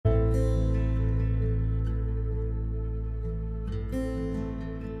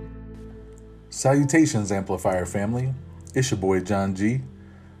Salutations, Amplifier family. It's your boy John G.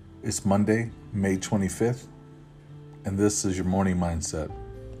 It's Monday, May 25th, and this is your morning mindset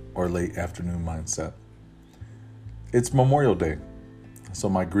or late afternoon mindset. It's Memorial Day, so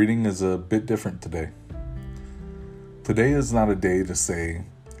my greeting is a bit different today. Today is not a day to say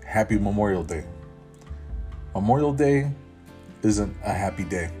Happy Memorial Day. Memorial Day isn't a happy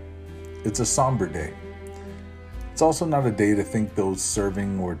day. It's a somber day. It's also not a day to thank those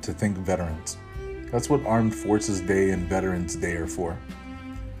serving or to thank veterans. That's what Armed Forces Day and Veterans Day are for.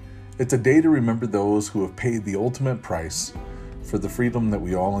 It's a day to remember those who have paid the ultimate price for the freedom that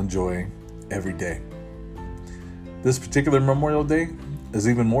we all enjoy every day. This particular Memorial Day is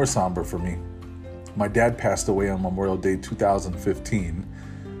even more somber for me. My dad passed away on Memorial Day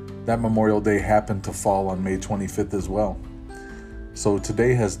 2015. That Memorial Day happened to fall on May 25th as well. So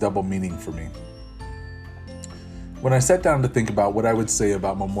today has double meaning for me. When I sat down to think about what I would say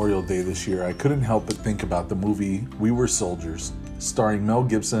about Memorial Day this year, I couldn't help but think about the movie We Were Soldiers, starring Mel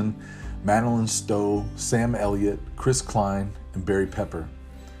Gibson, Madeline Stowe, Sam Elliott, Chris Klein, and Barry Pepper.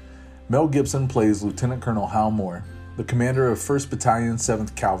 Mel Gibson plays Lieutenant Colonel Hal Moore, the commander of 1st Battalion,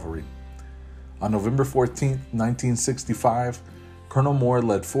 7th Cavalry. On November 14, 1965, Colonel Moore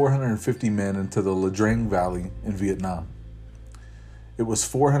led 450 men into the La Drang Valley in Vietnam. It was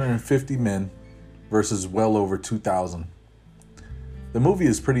 450 men versus well over 2,000. The movie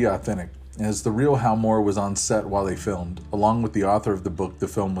is pretty authentic, as the real Hal Moore was on set while they filmed, along with the author of the book the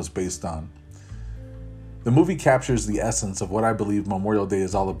film was based on. The movie captures the essence of what I believe Memorial Day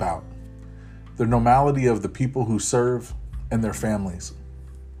is all about: the normality of the people who serve and their families,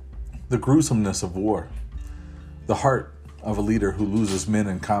 the gruesomeness of war, the heart of a leader who loses men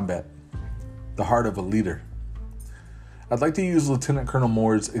in combat, the heart of a leader. I'd like to use Lieutenant Colonel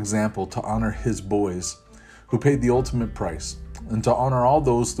Moore's example to honor his boys who paid the ultimate price, and to honor all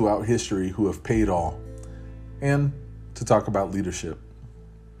those throughout history who have paid all, and to talk about leadership.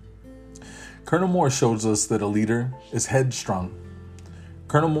 Colonel Moore shows us that a leader is headstrong.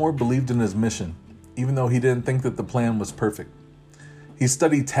 Colonel Moore believed in his mission, even though he didn't think that the plan was perfect. He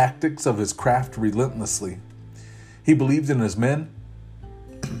studied tactics of his craft relentlessly. He believed in his men,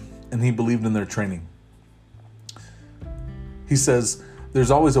 and he believed in their training. He says, there's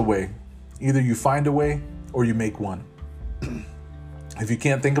always a way. Either you find a way or you make one. If you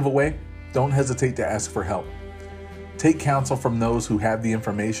can't think of a way, don't hesitate to ask for help. Take counsel from those who have the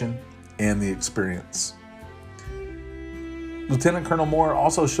information and the experience. Lieutenant Colonel Moore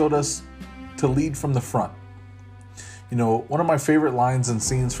also showed us to lead from the front. You know, one of my favorite lines and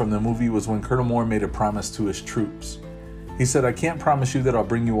scenes from the movie was when Colonel Moore made a promise to his troops. He said, I can't promise you that I'll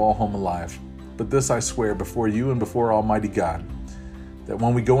bring you all home alive, but this I swear before you and before Almighty God, that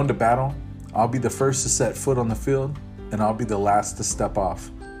when we go into battle, I'll be the first to set foot on the field, and I'll be the last to step off,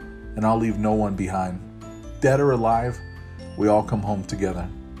 and I'll leave no one behind. Dead or alive, we all come home together.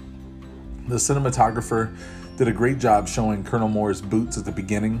 The cinematographer did a great job showing Colonel Moore's boots at the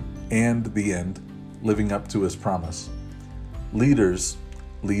beginning and the end, living up to his promise. Leaders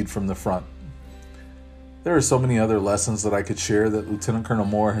lead from the front. There are so many other lessons that I could share that Lieutenant Colonel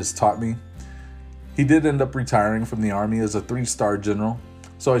Moore has taught me. He did end up retiring from the Army as a 3-star general,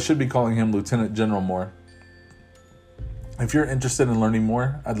 so I should be calling him Lieutenant General Moore. If you're interested in learning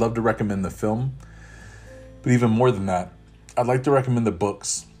more, I'd love to recommend the film. But even more than that, I'd like to recommend the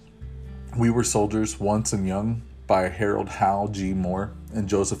books We Were Soldiers, Once and Young by Harold Hal G. Moore and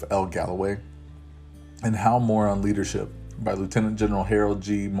Joseph L. Galloway, and Hal Moore on Leadership by Lieutenant General Harold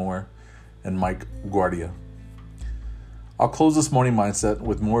G. Moore and Mike Guardia. I'll close this morning mindset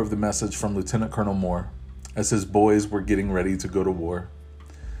with more of the message from Lieutenant Colonel Moore as his boys were getting ready to go to war.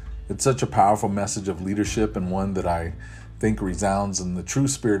 It's such a powerful message of leadership, and one that I think resounds in the true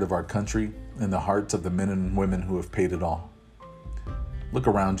spirit of our country and the hearts of the men and women who have paid it all. Look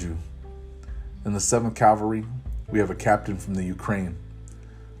around you. In the 7th Cavalry, we have a captain from the Ukraine,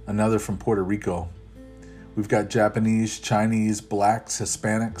 another from Puerto Rico. We've got Japanese, Chinese, blacks,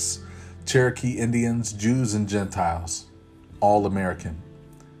 Hispanics, Cherokee Indians, Jews, and Gentiles, all American.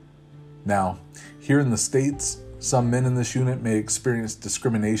 Now, here in the States, some men in this unit may experience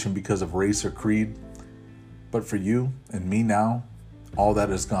discrimination because of race or creed, but for you and me now, all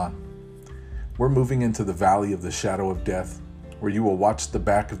that is gone. We're moving into the valley of the shadow of death, where you will watch the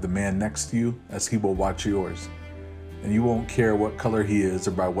back of the man next to you as he will watch yours, and you won't care what color he is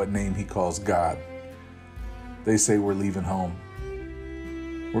or by what name he calls God. They say we're leaving home.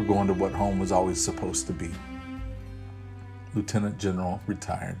 We're going to what home was always supposed to be. Lieutenant General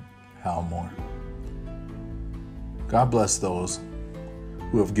Retired Hal Moore. God bless those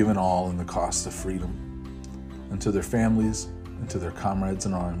who have given all in the cost of freedom, and to their families and to their comrades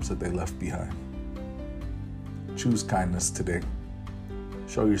in arms that they left behind. Choose kindness today.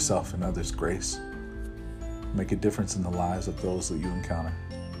 Show yourself and others grace. Make a difference in the lives of those that you encounter,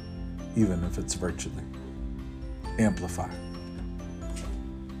 even if it's virtually. Amplify.